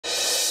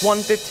One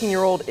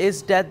 15-year-old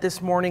is dead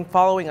this morning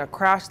following a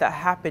crash that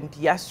happened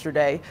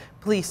yesterday.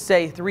 Police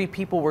say 3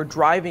 people were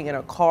driving in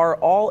a car,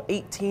 all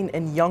 18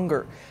 and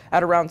younger.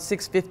 At around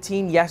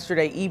 6:15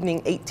 yesterday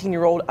evening,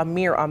 18-year-old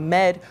Amir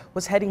Ahmed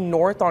was heading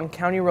north on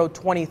County Road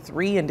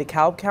 23 in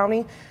DeKalb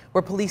County,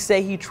 where police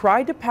say he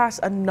tried to pass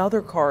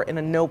another car in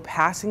a no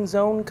passing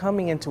zone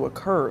coming into a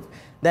curve.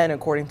 Then,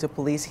 according to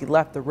police, he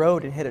left the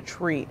road and hit a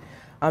tree.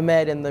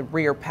 Ahmed and the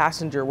rear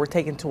passenger were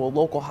taken to a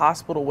local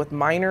hospital with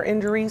minor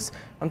injuries.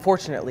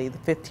 Unfortunately, the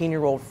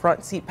 15-year-old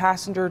front seat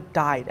passenger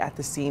died at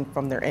the scene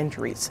from their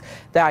injuries.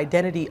 The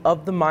identity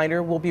of the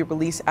minor will be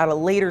released at a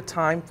later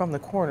time from the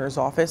coroner's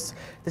office.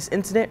 This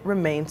incident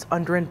remains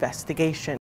under investigation.